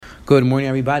Good morning,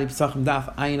 everybody. Pesachim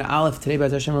Daf Ayin Aleph. Today,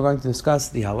 B'ez Hashem, we're going to discuss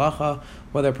the halacha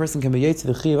whether a person can be yetz to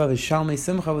the chiyuv of his shalmei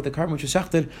simcha with the carbon which is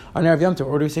shechted on Erev Yom Tov,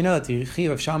 or do we say no, that the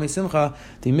chiyuv of shalmei simcha,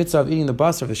 the mitzvah of eating the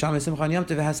basar of the shalmei simcha on Yom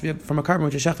Tov, it has to be from a carbon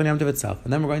which is shechted on Yom Tov itself.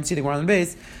 And then we're going to see the Gemara on the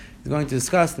base is going to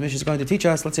discuss, the Mishnah is going to teach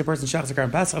us, let's say a person shechts a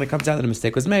carbon pasach, and it comes out that a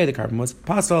mistake was made, the carbon was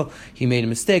possible, he made a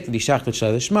mistake, that he shechted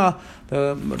shalei lishma,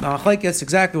 the machlekes,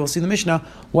 exactly, we'll see in the Mishnah,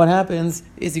 what happens,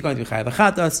 is he going to be chayav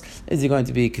achatas, is he going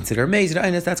to be considered amazed,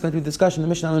 that's going to be the discussion in the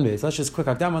Mishnah on the base. Let's just quick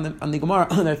down on the Gemara.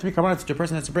 There are three carbons which a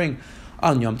person has to bring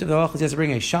on Yom Tov. The halacha has to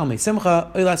bring a shalmei simcha,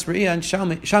 oilas re'iyah, and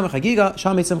shalmei chagiga,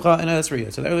 shalmei simcha, and oilas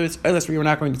re'iyah. So the oilas re'iyah we're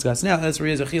not going to discuss now. Oilas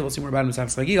re'iyah is a chiyuv. We'll see more about it in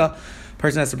Masechus Chagiga.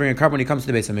 Person has to bring a carbon when he comes to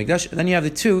the base of Mikdash. Then you have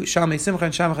the two shalmei simcha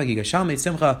and shalmei chagiga. Shalmei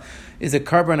simcha is a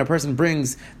carbon a person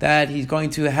brings that he's going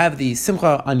to have the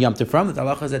simcha on Yom Tov from. The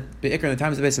halacha is that be'ikr in the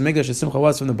times of the base of Mikdash, the simcha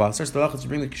was from the basar. So the halacha is to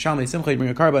bring the shalmei simcha, you bring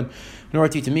a carbon in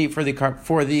order to meet for the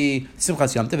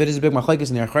simchas Yom Tov. It is a big machlekes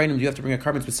in the Achrayim. Do you have to bring a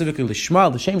carbon specifically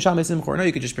l'shma, l'shem shalmei simcha, or no?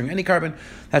 You could just bring any carbon.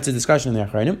 That's a discussion in the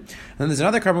Achrayim. And then there's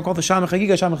another carbon called the shalmei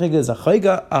chagiga. Shalmei chagiga is a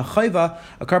chayva,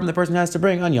 a carbon the person has to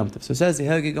bring on Yom Tov. So it says the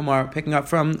Hilgei Gemara, picking up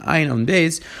from Ayin on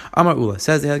Beis, Amar Ula.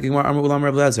 Says the Hilgei Gemara, Amar Ula, Amar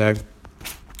Eliezer.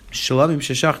 Shlamim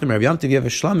sheshachtim Erev Yom Tov. You have a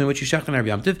shlamim which you shechted on Erev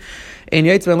Yom Tov. And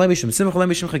yaitz ben lemishim simcha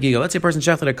lemishim chagiga. Let's say a person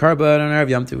shechted a carbon on Erev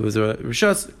Yom Tov. It was a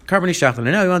rishos carbon he shechted.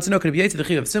 And now he wants to know, could it be yaitz the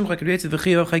chiyuv of simcha? Could it be yaitz the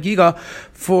chiyuv of chagiga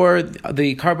for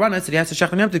the carbonates that he has to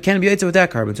shechted on Yom Tov? Can it be yaitz with that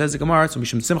carbon? Says the Gemara, so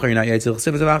mishim simcha you're not yaitz.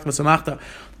 L'chsiv v'samachta v'samachta.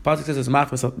 The pasuk says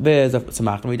v'samachta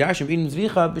v'samachta. We darshim eating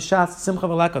zvicha b'shas simcha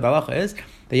v'laka. The halacha is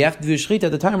that you have to do shechita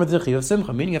at the time of the chiyuv of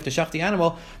simcha, meaning you have to shech the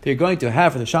animal that you're going to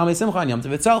have for the shalmei simcha on Yom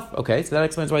Tov itself. Okay, so that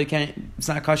explains why you can't. It's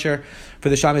not kosher for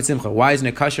the shalmei simcha. Why isn't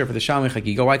it kosher for the shalmei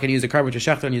chagiga? Why can't you use a carbon which is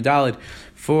shechted on Yudalid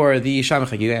for the shalmei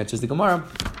chagiga? Answers the Gemara.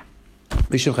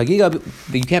 Mishum chagiga,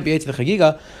 you can't be ate to the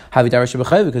chagiga. Have darash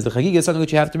b'chayv because the chagiga is something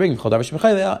which you have to bring. Chol darash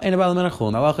b'chayv ain't about the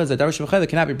menachul. Now, Allah says that darash b'chayv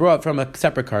cannot be brought from a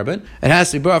separate carbon. It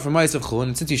has to be brought from ma'is of chul.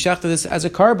 And since you shechted this as a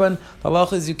carbon, Allah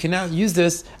says you cannot use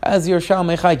this as your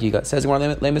shalmei chagiga. It says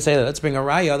let me say that. Let's bring a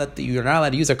raya that you're not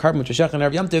allowed to use a carbon which is shechted on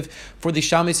Erev Yom Tov for the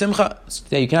shalmei simcha.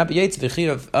 So you cannot be ate to the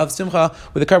chiyuv of simcha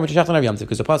with a carbon which is shechted on Erev Yom Tov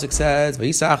because the pasuk says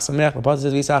v'yisach samech. The pasuk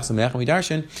says v'yisach samech, and we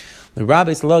darshan. The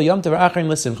rabbis lo Yom Tov acharin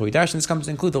l'simcha. We darshan this comes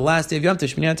to include the last day of Yom Tov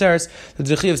Shmini Atzeres, the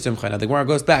Zechiv Simcha. Now the Gemara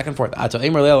goes back and forth. Ato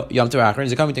Eimer Leil Yom Tov acharin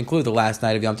is it coming to include the last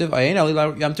night of Yom Tov? Ayena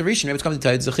Leil Yom Tov Rishon. Maybe it's coming to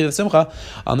tell you the Zechiv Simcha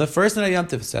on the first night of Yom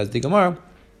Tov. Says the Gemara.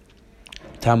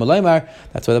 Talmud Leimar.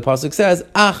 That's why the pasuk says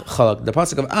Ach Chalak. The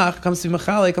pasuk of Ach comes to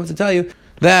Mechale, comes to tell you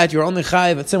that you're only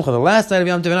chayiv at simcha the last night of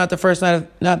Yom Tov, and not the first night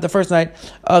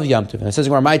of Yom Tov. And it says,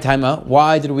 "My taima."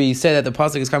 Why did we say that the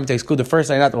pasuk is coming to exclude the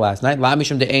first night, not the last night? La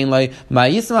mishum de'ein lei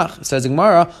ma'yismach. Says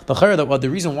Gemara, the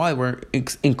reason why we're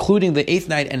including the eighth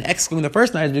night and excluding the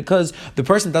first night is because the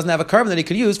person doesn't have a carbon that he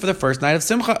could use for the first night of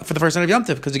simcha, for the first night of Yom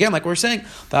Tov. Because again, like we're saying,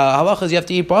 the halacha is you have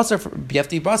to eat basar for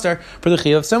the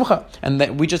chiyuv of simcha, and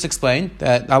that we just explained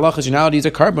that halacha is you're not allowed to use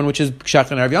a carbon which is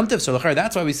shachtan of Yom Tov. So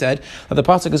that's why we said that the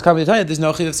pasuk is coming to tell you there's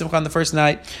no chiyuv of simcha on the first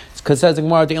night, because it says the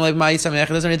Gemara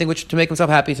doesn't anything which to make himself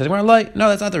happy. Says Gemara, no,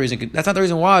 that's not the reason. That's not the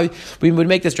reason why we would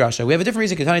make this drasha. We have a different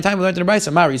reason. Because anytime we learned in the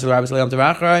Brayso,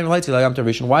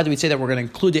 why do we say that we're going to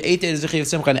include the 8 days of chiyuv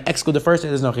simcha and exclude the first day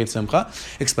there's no chiyuv simcha?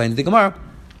 Explains the Gemara.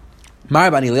 We're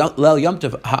including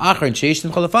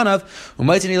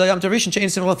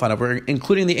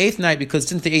the 8th night because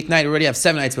since the 8th night we already have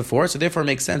 7 nights before, so therefore it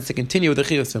makes sense to continue with the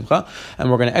chiyuv simcha, and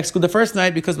we're going to exclude the first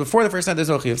night because before the first night there's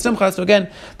no chiyuv simcha. So again,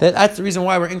 that's the reason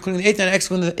why we're including the 8th night and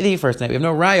excluding the first night. We have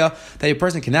no raya that a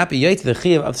person cannot be yait to the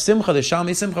chiyuv of simcha, the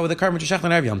shalmei simcha, with the carbon shechach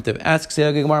on Erev Yom Tov. Asks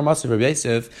the Gemara Masav Rabbi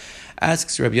Yosef.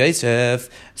 Asks Rabbi Yosef,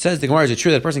 says the Gemara, is it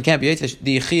true that a person can't be yait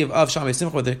the chiyuv of shalmei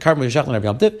simcha with the carbon shechach on Erev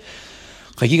Yom Tov?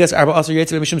 Chagigas arba also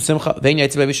yaitz b'mishum simcha. Then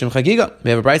yaitz b'mishum chagiga. We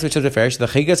have a brayso which says the fair. So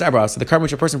the chagigas arba, so the carbon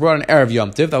which a person brought on Erev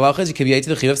Yom Tov, the halacha is you can be yaitz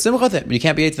the chiyuv of simcha with it, but you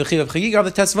can't be yaitz the chiyuv of chagiga of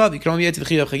the tesvav. You can only be yaitz the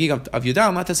chiyuv of chagiga of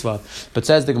yudal, not tesvav. But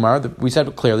says the Gemara, we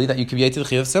said clearly that you can be yaitz the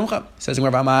chiyuv of simcha. Says the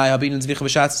Gemara, "Amai habin zvicha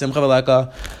b'shat simcha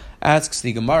v'leka." Asks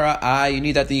the Gemara, you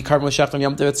need that the carbon was shechted on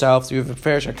Yom Tov itself. So we have a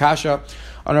fair shakasha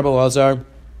on Rabbi Lazar.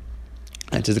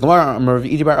 And to the Gemara,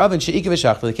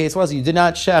 the case was you did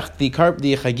not shech the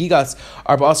chagigas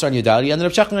arba asar on Yudal. You ended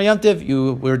up shechting on Yom Tov.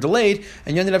 You were delayed,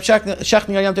 and you ended up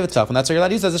shechting on Yom Tov itself, and that's why you're allowed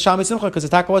to use it as a shalmei simcha because the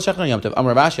taka was shechting on Yom Tov.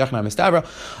 Amar Rabashi yachna mistabra.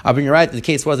 I'll bring you right. The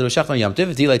case was it was shechting on Yom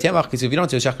Tov. Delay temach because if you don't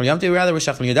do shechting on Yom Tov, rather we're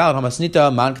shechting on Yudal.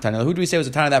 Hamasnita man katana. Who do we say was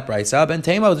the time of that brayso? Ben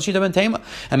Tema was the shita Ben Tema,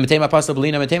 and Ben Tema pasal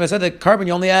belina. Ben Tema said the carbon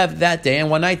you only have that day and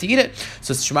one night to eat it.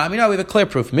 So Shema Mina, we have a clear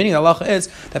proof. Meaning the halacha is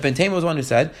that Ben Tema was one who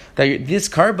said that this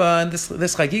carbon,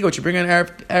 this chagiga, which you bring on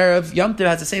Erev Yom Tov,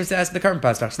 has the same status as the carbon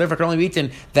Pesach. So therefore, it can only be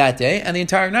eaten that day and the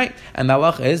entire night. And the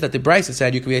halacha is that the Brisa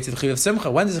said you can be ate to the Chiv of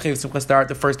Simcha. When does the Chiv of Simcha start?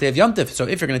 The first day of Yom Tov. So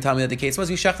if you're going to tell me that the case was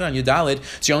you shechted on Yudalid,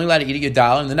 so you're only allowed to eat at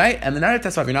Yudalid in the night, and the night of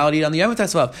Tesvav, you're not allowed to eat on the Yom of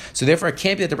Tesvav. So therefore, it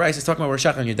can't be that the Brisa is talking about we're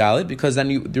shechted on Yudalid, because then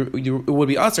it would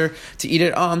be usher to eat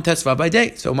it on Tesvav by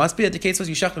day. So it must be that the case was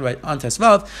you shechted on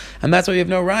Tesvav, and that's why we have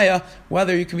no raya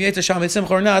whether you can be ate to Shamei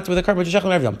Simcha or not with a carbon shechted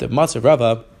on Erev Yom Tov. Matzah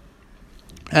Rava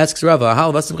asks Rava, the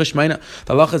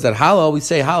halacha is that halal, we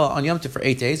say halal on Yom Tov for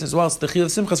 8 days, as well as the Chil of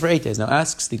Simchas for 8 days. Now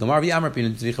asks the Gemara,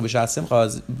 asks the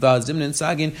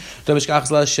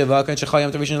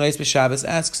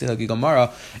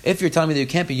Gemara, if you're telling me that you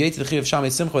can't be yet to the Chil of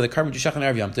Shamei Simcha or the carbon Shechach and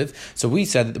Erev Yom Tov, so we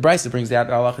said that the Brisa brings out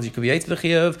the halacha is you could be yet to the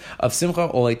Chil of Simcha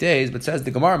all 8 days, but says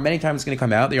the Gemara many times it's going to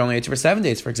come out that you're only yet for 7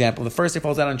 days. For example, the first day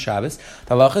falls out on Shabbos.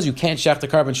 The halacha is you can't shech the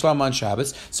carbon Shlam on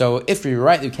Shabbos. So if you're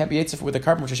right, you can't be yet with the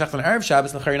carbon which is shech on Erev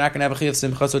Shabbos, you're not going to have a Chiv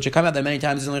Simcha, so it should come out that many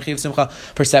times it's only Chiv Simcha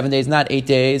for 7 days, not 8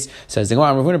 days. Says the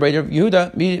Gemara,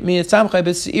 Yehuda,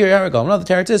 another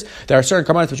teretz is there are certain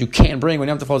commandments which you can't bring when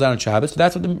Yom Tov falls down on Shabbos. So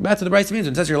that's what the Brisa means.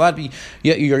 When it says you're allowed to be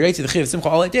you're yet to the Chiv Simcha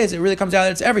all 8 days, it really comes out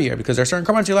that it's every year because there are certain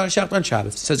commandments you're allowed to shech on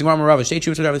Shabbos. It says the Gemara, Rava, Shtei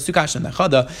Shuvas Rava Sukash and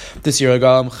Nachada. This year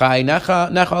Chai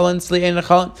Nachalan Sli Ein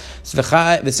Nachalan.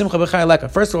 The Simcha b'Chai Leka.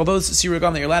 First of all, those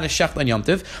sirugam that you're allowed to shech on Yom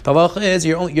Tov, the halacha is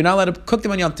you're not allowed to cook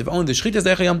them on Yom Tov. Only the shechita is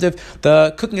Yom Tov.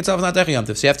 The cooking itself is not Decha Yom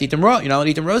Tov, so you have to eat them raw. You're not allowed to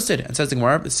eat them roasted. And says the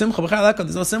Gemara, Simcha b'Chai Leka.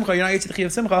 There's no Simcha. You're not yet to the Chiv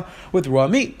of Simcha with raw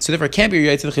meat. So therefore, it can't be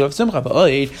yet to the Chiv of Simcha.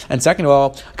 And second of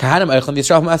all, Kahanim Eichlam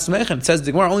Yisrael Masmechin. It says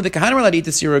the Gemara only the Kahanim are allowed to eat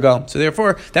the sirugam. So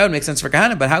therefore, that would make sense for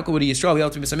Kahanim. But how could Yisrael be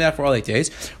able to be Sameach for all 8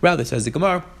 days? Rather, says the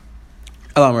Gemara,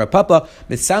 Papa,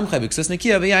 the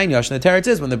teretz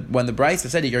is when the Brisa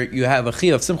said you have a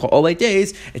chiv of simcha all 8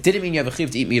 days, it didn't mean you have a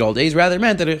chiv to eat meat all days. Rather, it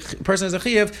meant that a person has a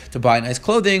chiv to buy nice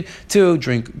clothing, to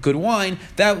drink good wine.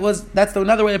 That's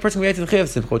another way the person can react to the chiv of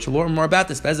simcha. Which we'll learn more about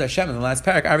this. Bez Hashem in the last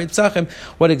parak, Arvit Psachim.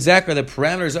 What exactly are the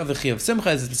parameters of the chiv of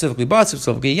simcha? Is it specifically bas,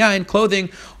 specifically yain, clothing,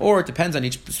 or it depends on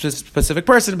each specific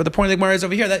person? But the point of the Gemara is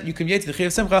over here that you can react to the chiv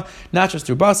of simcha not just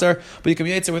through basar, but you can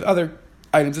react it with other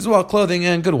items as well, clothing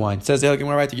and good wine. It says the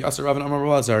Gemara right to Yasser Rav and Amar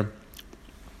Lazar.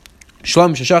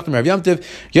 Shlam Shashachtim Rav Yom Tov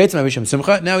Yaitz Mavisham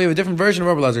Simcha. Now we have a different version of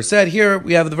what Rabbi Lazar said. Here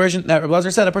we have the version that Rabbi Lazar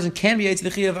said a person can be Yaitz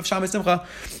the Chiyav of Shamei Simcha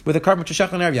with a carbon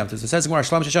Shashachtim Rav Yom Tov. So it says Gemara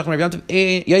Shlam Shashachtim Rav Yom Tov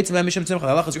Yaitz Mavisham Simcha.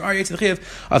 The halachas you are Yaitz the Chiyav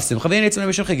of Simcha. Then Yaitz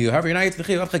Mavisham Chagiga. However, you're not Yaitz the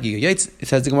Chiyav of Chagiga. Yaitz. It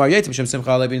says the Gemara Yaitz Mavisham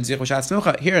Simcha Lebin Zich Vashat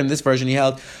Simcha. Here in this version he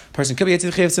held a person could be Yaitz the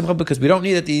Chiyav Simcha because we don't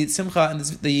need that the Simcha and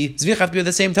the Zvich have to be at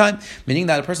the same time, meaning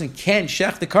that a person can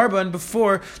shech the carbon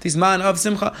before this man of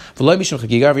Simcha. V'lo Misham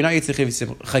Chagiga. However, you're not Yaitz the Chiyav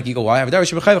Chagiga. Why? You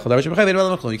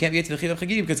can't be Yaitz the Chiyav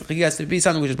Chagiga because Chagiga has to be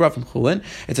something which is brought from Chulin.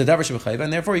 It's a davar shebechayv,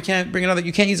 and therefore you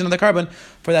can't use another carbon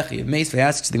for that Chagiv. Meis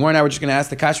asks the Gemara. Now we're just going to ask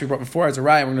the kash we brought before as a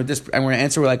raya. We're going to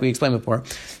answer like we explained before.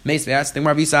 Meis asks the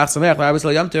Gemara Visach Samech Rabbis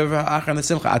Lo Yom Tov Achar the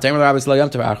Simcha. Atam Rabbis Lo Yom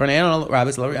Tov Achar and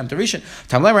Rabbis Lo Yom Tov Rishon.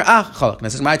 Tam Lemer Ach Chalak.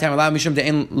 This is my time allow Mishum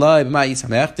De'en Lo B'Ma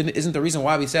Yisamech. Isn't the reason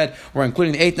why we said we're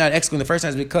including the 8th night, excluding the first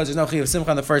night, is because there's no Chagiv of Simcha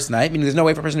on the first night. Meaning there's no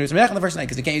way for a person to do Samech on the first night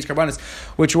because you can't use carbonates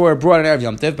which were brought on Erev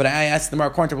Yom Tov. But I asked the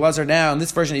Gemara according to Lazar now in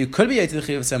this version you could be able to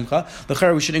the Chagiv of Simcha. The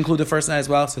Chayr we should include the first night as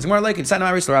well. So it's more like it's not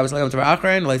Maris Rabbis Lo Yom Tov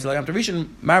Achar and Lo Yom Tov Rishon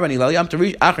Marbani Lo Yom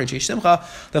Tov Achar Sheish Simcha.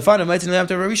 The fun of Lo Yom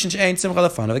Tov Rishon Shein Simcha the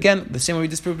fun of again the same way we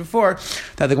disproved before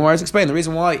that the Gemara has explained the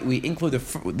reason why we include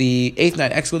the 8th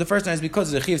night, exclude the first night is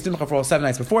because there's a Chiv of Simcha for all 7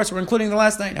 nights before, so we're including the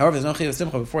last night. However, there's no Chiv of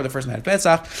Simcha before the first night of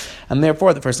Pesach, and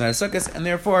therefore the first night of Sukkot, and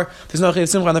therefore there's no Chiv of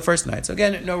Simcha on the first night. So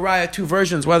again, no raya, two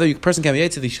versions whether a person can be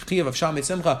able to the Chiv of Shamei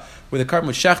Simcha with a carbon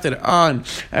was shechted on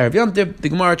Erev Yom Tov. The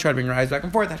Gemara tried to bring rayas back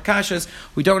and forth. That kashas,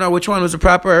 we don't know which one was the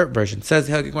proper version. It says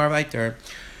the Gemara right there.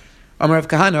 Amar of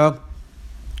Kahana.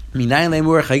 How do we know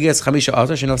that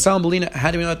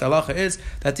the halacha is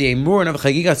that the emurin of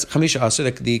chagigas chamisha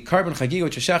aser, the carbon chagiga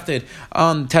which is shechted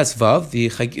on tesvav, the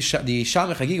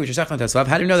shamei chagiga which is shechted on tesvav?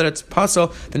 How do we know that it's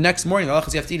possible the next morning? The halacha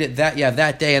is you have to eat it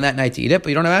that day and that night to eat it, but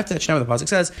you don't have to. That's what the pasuk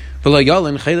says.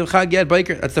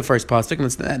 That's the first pasuk,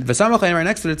 and v'samach right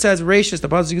next to it. It says reishis. The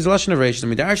pasuk is a lashon of reishis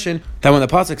and midarshin. That when the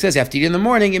pasuk says you have to eat it in the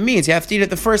morning, it means you have to eat it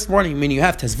the first morning. Meaning you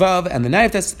have tesvav and the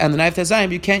night of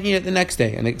tezayim, you can't eat it the next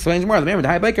day. And it explains more. Remember the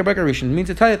high biker rishon means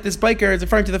to tell you that this biker is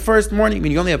referring to the first morning,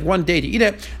 meaning you only have one day to eat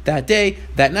it. That day,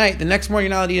 that night, the next morning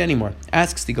you're not allowed to eat anymore.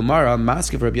 Asks the Gemara,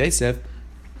 Maskiv Rabbi Yosef.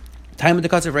 Time of the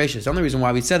Katsav Reishis. The only reason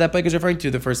why we said that Biker is referring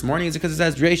to the first morning is because it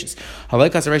says Reishis.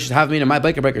 Halay Katsav Reishis have mean my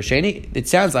Biker Sheni. It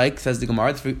sounds like, says the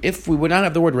Gemara, if we would not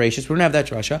have the word Reishis, we wouldn't have that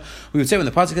drasha. We would say when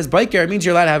the pasuk says Biker, it means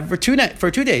you're allowed to have it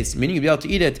for 2 days, meaning you'd be able to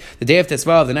eat it the day of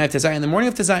Tesvav, the night of Tesai, and the morning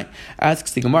of Tesai.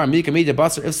 Asks the Gemara, Mika Mida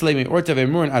Basar if Salemi Orta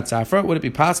Vemurin at Safra. Would it be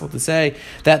possible to say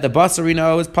that the Basar we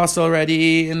know is possible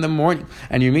already in the morning?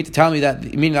 And you mean to tell me that,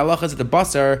 meaning the halachas at the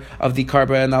Basar of the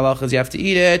karba and the halachas you have to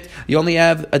eat it, you only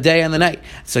have a day and the night.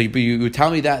 So you would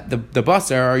tell me that the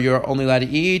basar you're only allowed to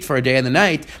eat for a day and the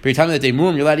night, but you're telling me that the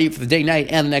murim you're allowed to eat for the day, night,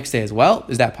 and the next day as well.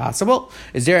 Is that possible?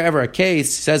 Is there ever a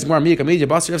case, says Gemara, is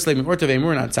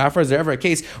there ever a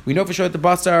case, we know for sure that the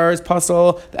basar is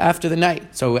possible after the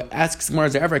night. So it asks Gemara,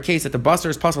 is there ever a case that the basar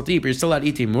is possible to eat, but you're still allowed to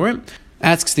eat the murim?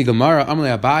 Asks the Gemara,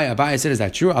 Amalei Abai. Abai said, is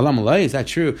that true? Alam Alay, is that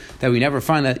true that we never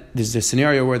find that there's a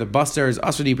scenario where the basar is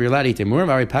also deep, you're allowed to eat the murim?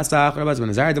 Very Pesach, Rabbaz when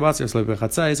Azar the basar,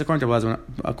 according to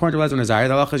Rabbaz when Azar,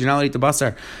 the halachas you're not allowed to eat the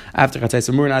basar after Chatzai,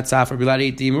 so murim not safar, you're allowed to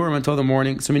eat the murim until the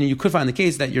morning. So meaning you could find the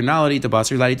case that you're not allowed to eat the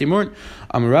basar, you're allowed to eat the murim.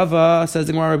 Amarava says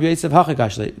the Gemara, Rabbi Yosef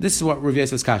Hachakashli. This is what Rabbi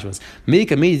Yosef's kash was.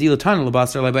 Meika means dilatana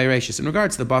lebasar by Reishis. In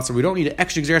regards to the basar, we don't need an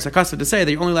extra exeris hakasa to say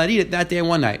that you're only allowed to eat it that day and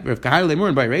one night. If kahal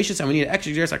lemurim by Reishis, and we need an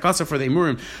extra exeris hakasa for the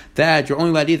murim that you're only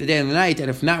allowed to eat the day and the night, and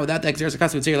if not, without the exeris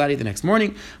hakasa, we'd say you're allowed to eat the next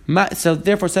morning. So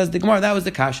therefore, says the Gemara, that was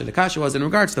the kasha. The kasha was in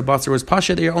regards to the basar was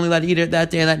pasha that you're only allowed to eat it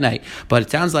that day and that night. But it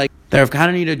sounds like that Rav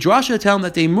Kahana need a drasha to tell him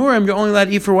that the murim you're only allowed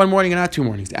to eat for one morning and not 2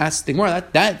 mornings. Ask the Gemara,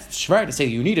 that's shvar to say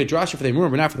you need a drasha for the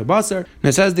murim but not for the basar. And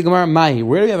it says the Gemara, Mahi,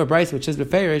 where do we have a brayso which says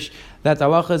beferish that the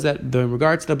halacha is that in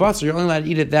regards to the basar you're only allowed to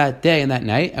eat it that day and that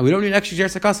night, and we don't need extra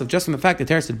jeres hakasaf just from the fact that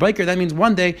Teres said biker, that means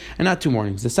 1 day and not 2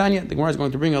 mornings. The Sanya, the Gemara is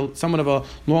going to bring somewhat of a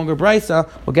longer brayso.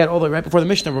 We'll get all the way right before the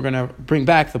Mishnah. We're going to bring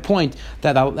back the point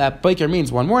that biker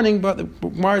means 1 morning, but the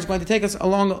Gemara is going to take us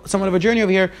along somewhat of a journey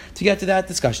over here to get to that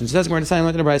discussion. So that's going to say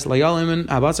like in the brayso layalim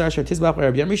habasar asher tizbach or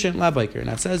Rabbi Yamishin la biker, and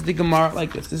that says the Gemara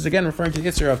like this. This is again referring to the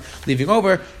issue of leaving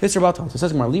over. This is about so it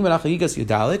says Gemara limad achayigas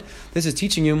yudalid. This is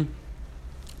teaching you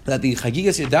that the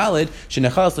Chagigas Yudalid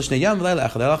Shenechal L'Shnei Yom V'Leila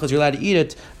Echad Halachas you're allowed to eat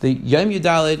it the Yom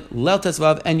Yudalid Leil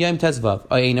Tesvav and Yom Tesvav.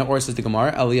 Ayina, or says the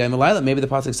Gemara El Yom V'Leila. Maybe the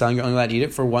pasuk is telling you're only allowed to eat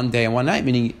it for 1 day and 1 night,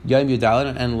 meaning Yom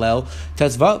Yudalid and Leil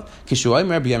Tesvav. Kishuay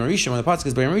Mer B'Yom Rishon. When the pasuk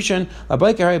is B'Yom Rishon, La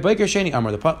Biker Hari Biker Sheni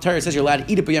Amar. The Torah says you're allowed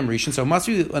to eat it B'Yom Rishon. So it must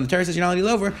be when the Torah says you're not allowed to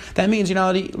leave over, that means you're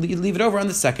not allowed to leave it over on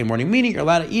the second morning. Meaning you're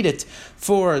allowed to eat it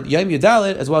for Yom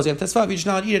Yudalid as well as Yom Tesvav. You're just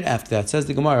not allowed to eat it after that. Says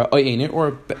the Gemara Ayina,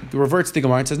 or reverts to the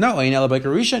Gemara and says no Ayina La Biker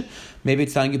Rishon. Maybe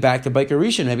it's telling you back to Biker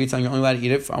Rishon. Maybe it's telling you only allowed to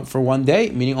eat it for 1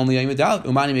 day, meaning only Yom Yudalid.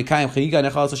 Umani Mekayim Chagiga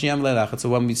Nechal Shiyam Leilachat. So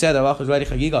when we said Allah is ready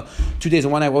Chagiga 2 days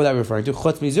and 1 night, what would that be referring to?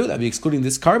 Chutz Mizu. That'd be excluding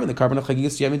this carbon, the carbon of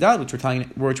Chagiga Yom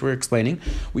Yudalid, which we're explaining,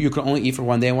 what you can only eat for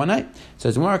 1 day and 1 night. So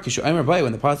as Gemara Kishu Aimer Bay,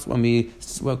 when the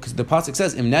pasuk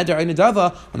says Im Nadar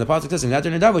Nidava, when the pasuk says Im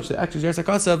Nadar Nidava, which the actual Zer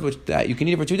Sakasav, which you can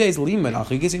eat it for 2 days, Liman Al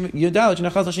Chagiga Yudalid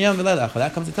Nechal Shiyam Leilachat.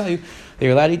 That comes to tell you that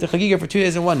you're allowed to eat the Chagiga for 2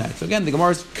 days and 1 night. So again, the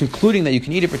Gemara is concluding that you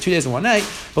can eat it for 2 days and 1 night,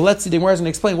 but let's see, the Gemara is going to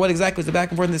explain what exactly is the back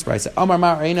and forth in this price. Amar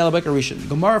Mar Ein Ela Biker Rishon. The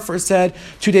Gemara first said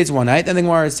 2 days and 1 night, then the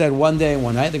Gemara said 1 day and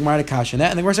 1 night. The Gemara had a kash in that,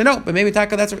 and the Gemara said no, but maybe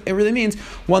Taka, that's what it really means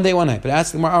 1 day 1 night. But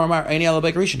ask the Gemara Amar Mar Ein Ela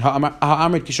Biker Rishon.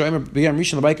 Ha'amrit Kishoyim B'Yom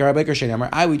Rishon LaBiker HaBiker Sheni Amar.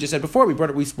 We just said before we brought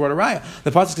a raya.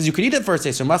 The pasuk says you could eat it the first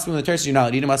day, so it must be when the Torah says you're not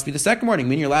allowed to eat it. Must be the second morning,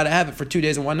 meaning you're allowed to have it for 2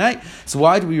 days and 1 night. So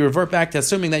why do we revert back to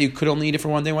assuming that you could only eat it for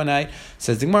 1 day 1 night?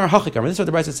 Says the Gemara Hachikar. This is what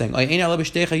the Bryce is saying. Maybe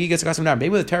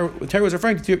the Torah was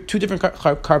referring to 2 different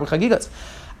carbon chagigas.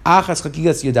 Achas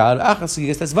chagigas yadal, achas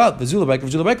chagigas tesvav. V'zula biker,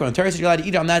 v'zula biker. When the Torah says you're allowed to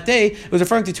eat it on that day, it was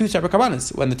referring to 2 separate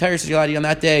karbanos. When the Torah says you're allowed to eat on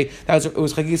that day, it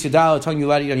was chagigas yadal, telling you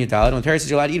allowed to eat on yadal. And when the Torah says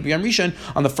you're allowed to eat B'Yom Rishon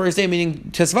on the first day, meaning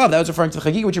tesvav, that was referring to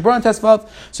the chagig which you brought on tesvav.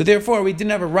 So therefore, we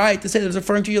didn't have a right to say that it was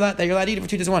referring to you that you're allowed to eat it for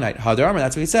 2 days and 1 night. Hadar,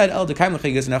 that's what he said. El dekaim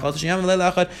lechagigas nechal shiyam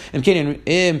v'leilachad imkein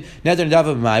im neder nadav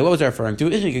b'mai. What was that referring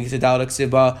to?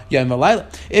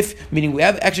 If meaning we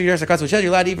have extra years which says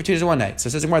you're allowed to eat for 2 days and 1 night. So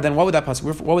it says more. Then what would that be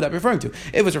referring to?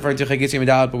 It was referring to chagigas yom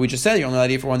but we just said you're only allowed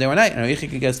to eat for 1 day or 1 night. And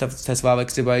again,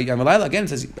 it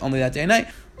says only that day and night.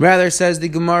 Rather, says the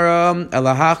Gemara,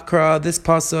 this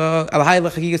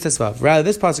pasuk, rather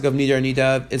this pasuk of Nidar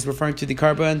Nidav is referring to the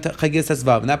karba and chagigas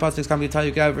tesvav, and that pasuk is coming to tell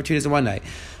you have it for 2 days and 1 night.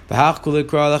 And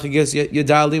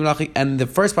the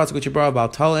first pasuk which you brought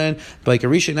about Talin, Biker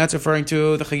Rishon, that's referring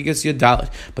to the chagigas yadalit.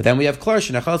 But then we have Klor,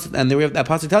 and then we have that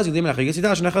pasuk tells you so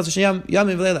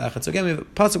again, we have a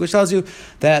pasuk which tells you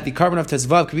that the carbon of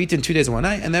tesvav could be eaten 2 days and 1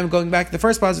 night, and then going back to the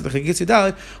first pasuk, the chagigas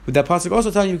yadalit, with that pasuk also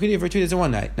telling you could eat it for 2 days and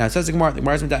 1 night. Now it says the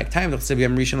Gemara's time the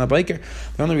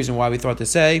only reason why we thought to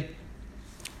say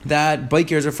that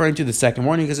Biker is referring to the second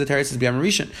morning because the Torah says B'yam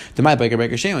Rishon. The my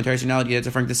Biker Shem. When Torah says now it's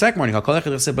referring to the second morning.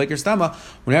 Biker Stama.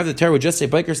 Whenever the Torah would just say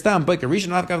Biker Stam, Biker Rishon,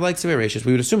 Avkav like Sevei Rashis.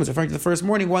 We would assume it's referring to the first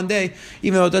morning, one day,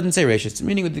 even though it doesn't say Rashis.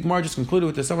 Meaning, the Gemara just concluded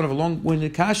with somewhat of a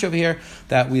long-winded kasha over here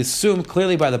that we assume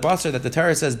clearly by the Basar that the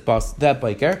Torah says that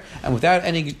Biker, and without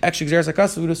any extra Xeris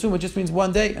HaKasa, we would assume it just means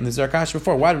one day. And this is our kasha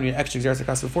before. Why do we need extra Xeris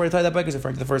HaKasa before to tell you that Biker is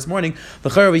referring to the first morning? The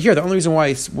Chayr over here, the only reason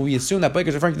why we assume that Biker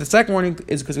is referring to the second morning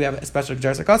is because we have a special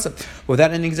Xeris HaKasa.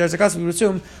 Without any Xeris HaKasa, we would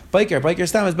assume Biker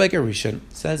Stam is Biker Rishon.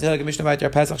 Says Hilgim Mishnah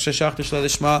Vayter Pesach Sheshach T'Shlei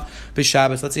Lishma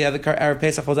b'Shabbos. Let's say you have the Erev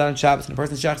Pesach falls out on Shabbos, and the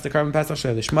person shechs the carbon Pesach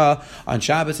Shlei Lishma on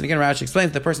Shabbos. And again, Rashi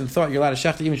explains that the person thought you're allowed to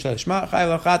shech even Shlei Lishma.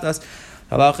 Chayav Lachatas.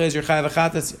 Halacha is your chayav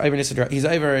achatas. He's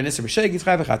over an isser b'sheg. He's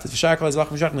chayav achatas. V'shakol is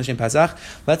lachem shach l'shem pasach.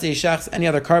 Let's say he shechs any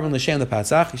other carbon l'shem the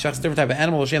pasach. He shechs a different type of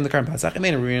animal l'shem the carbon pasach. It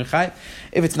may not be chayav.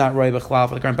 If it's not roi b'chlal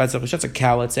for the carbon pasach, it's just a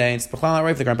cow. Let's say it's b'chlal not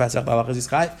roi for the carbon pasach. Halacha is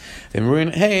chayav. Then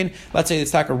ruin hein. Let's say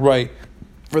it's taka roi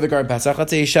for the carbon pasach. Let's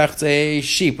say he shechs a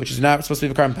sheep, which is not supposed to be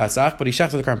the carbon pasach, but he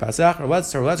shechs for the carbon pasach. Rabbi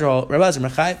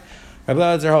Mechayev. Rabbi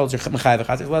Elazar holds your chayav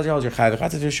achatas. Elazar holds your chayav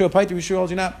achatas. Yeshua Paiter, Yeshua holds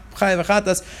you not chayav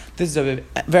achatas. This is a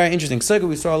very interesting sugya.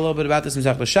 We saw a little bit about this in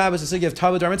Masechtas Shabbos. The sugya of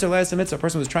Tabud Dar Mitzvah, last mitzvah. A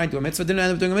person was trying to do a mitzvah, didn't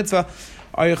end up doing a mitzvah.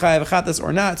 Are you chayav achatas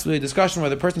or not? It's really a discussion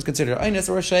whether the person is considered einus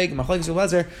or a sheik. Machlekes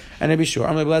Elazar and Rabbi Shua.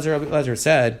 Rabbi Elazar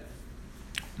said,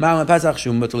 Ma'am Pesach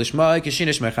Shum Mutter Lishma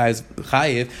Kishinish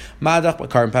Mechayiv Madach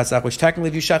Carbon Pesach, which technically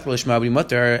if you shach Lishma would be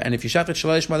mutter, and if you shach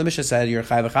Shalai Lishma, the Mishnah said you're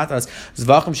Chayiv Achatas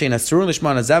Zvachim Shein Asrun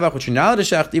Lishma Nazavach, which you're not allowed to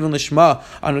shach even Lishma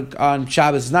on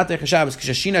Shabbos. It's not there for Shabbos because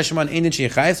Shashina Shman Ein Din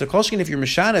Shechayiv. So Kolshkin, if you're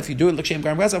Mishana, if you do it L'Shem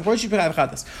Carbon Pesach, of course you put Chayiv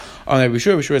Achatas. On there,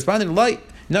 Bishur responded light.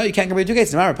 No, you can't compare two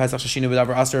cases. Remember, Pesach Shashina without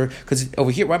Aser, because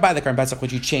over here, right by the Karban Pesach,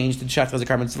 which you changed to Shach as a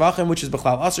Karban Tzvachim, which is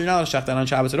B'chlal Aser, you're not allowed to Shach that on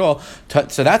Shabbos at all.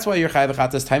 So that's why you're Chayav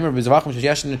Achatas Timer B'Zvachim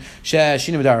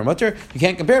Shashina without Mutter. You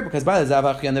can't compare because by the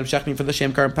Zavach you end up shachting for the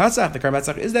Shem Karban Pesach. The Karban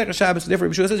Pesach is there for Shabbos. Therefore,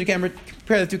 Yeshua says you can't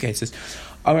compare the two cases.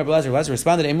 Amar Blazer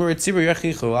responded, Emurit Tzibur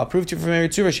Yachichu. I'll prove to you from Emurit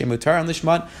Tzibur Shem Mutar on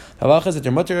Lishman. The halacha is that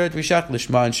they're mutter to be shach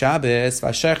Lishman Shabbos.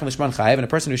 Vashach Lishman Chayav, and a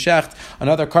person who shacht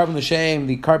another carbon L'Shem,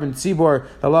 the carbon Tzibur,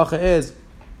 the halacha is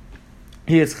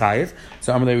he is chayiv.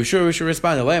 So Amar we should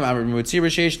respond. Amar Mutzir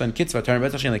Sheish then Kitzvah turn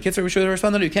Beth Hashem the Kitzvah. We should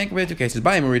respond. No, you can't compare two cases.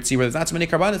 By Mutzir, there's not so many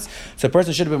carbonates, so a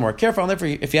person should have been more careful. And therefore,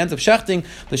 if he ends up shachting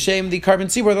the shame, the carbon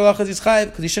tzibur, the lachas is chayiv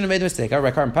because he shouldn't have made a mistake.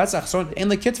 Alright, carbon pasach. So in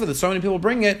the Kitzvah, that so many people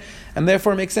bring it, and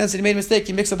therefore it makes sense that he made a mistake.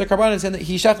 He mixed up the carbonates and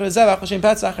he shachted the zavach l'shem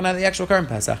pasach and not the actual carbon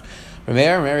pasach.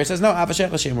 Rameir says no.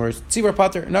 Avashech l'shem murit tzibur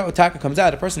pater. No, taka comes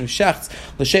out. A person who shachts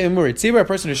l'shem murit tzibur, a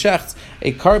person who shachts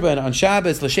a carbon on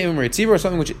Shabbos l'shem murit tzibur,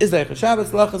 something which is like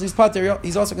Shabbos, lachas is pater.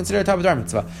 He's also considered a Tabud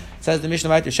mitzvah. It says the Mishnah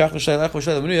Vayter Shach l'shalech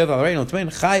l'shalech l'menuyav alreinu l'tmein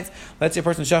chayv. Let's say a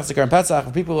person shachs the carbon pasach.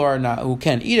 For people who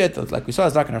can't eat it, like we saw,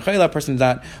 is not going to chayla. A person is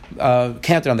not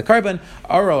counted on the carbon.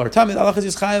 Oral or tamid alachas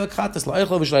is chayv chatas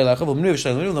la'eichel v'shleilach v'menuyav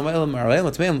v'shleilach l'me'elam arleim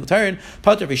l'tmein l'tarin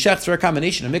pater v'shachs for a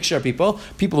combination, a mixture of people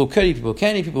who could eat, people who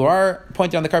can't eat, people who are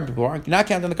pointing on the carbon, people who are not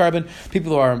counting on the carbon,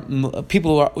 people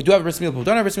who do have a bris milah, people who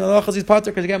don't have a bris milah. Alachas is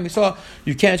pater because again we saw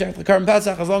you can't check the carbon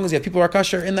pasach as long as you have people who are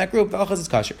kosher in that group. The alachas is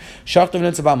kosher. Shachtav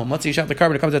v'nitzabamim. Let's say you shach the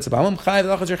carbon, it comes out tzabamim. Chayv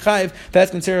alachas your chayv.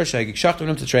 That's considered a shagig. Shachtav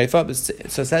v'nitzatreifa.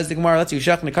 So says the Gemara. Let's say you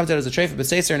shach and it comes out as a treifa, but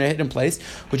seser in a hidden place,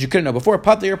 which you couldn't know before.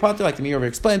 Pater, you're pater, like the Meir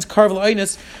explains. Karvel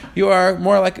einus, you are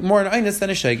more an einus than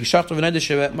a shagig. Shachtav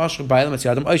v'nedishevet mashal bailam it's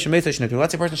yadam oishim meitashnetu.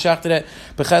 Let's say a person shachted it,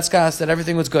 b'chetzkas, that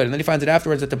everything was good, and then he finds it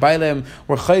afterwards that the bailam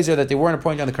were chayzer, that they weren't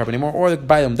appointed on the carbon anymore, or the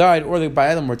bailam died, or the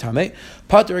bailam were tamei.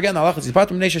 Pater again, the halachas is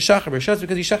pater m'neisha shachar b'rishas,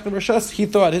 because he shachted b'rishas. He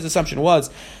thought, his assumption was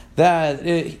that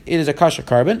it is a kosher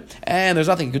carbon, and there's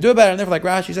nothing you could do about it. And therefore, like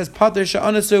Rashi says, Pater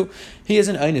sha'anasu, he is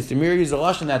an einus. The Meir uses a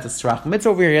lashon that's a strach mitzvah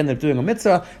over here. He ended up doing a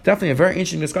mitzvah. Definitely a very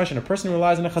interesting discussion. A person who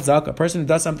relies on a chazaka, a person who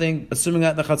does something, assuming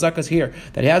that the chazaka is here,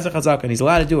 that he has a chazaka and he's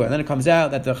allowed to do it, and then it comes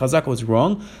out that the chazaka was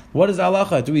wrong. What is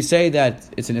halacha? Do we say that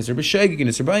it's an isser b'shegig, an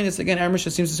isser b'einus? Again, our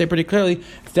Mishnah seems to say pretty clearly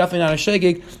it's definitely not a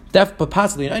shegig, but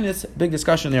possibly an einus. Big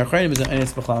discussion in the Achronim is an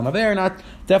einus b'chlal maver or not.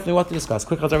 Definitely what to discuss.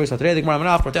 Quick chazar. So today the Gemara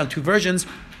Manaf brought down two versions.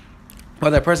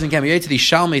 Whether a person can be to the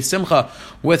Shalmei Simcha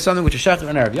with something which is Shech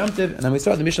on Erev Yom Tiv, and then we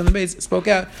saw the Mishnah on the base spoke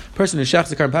out. Person who Shech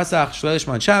the Carbon Pasach Shlei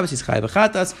Lishma Shabbos he's Chayav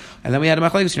Achatas, and then we had a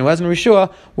Machlekes Wasn't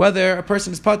Rishua whether a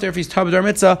person is Pater if he's Tabud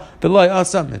Mitzvah B'Loi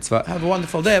Asa Mitzvah. Have a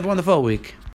wonderful day. Have a wonderful week.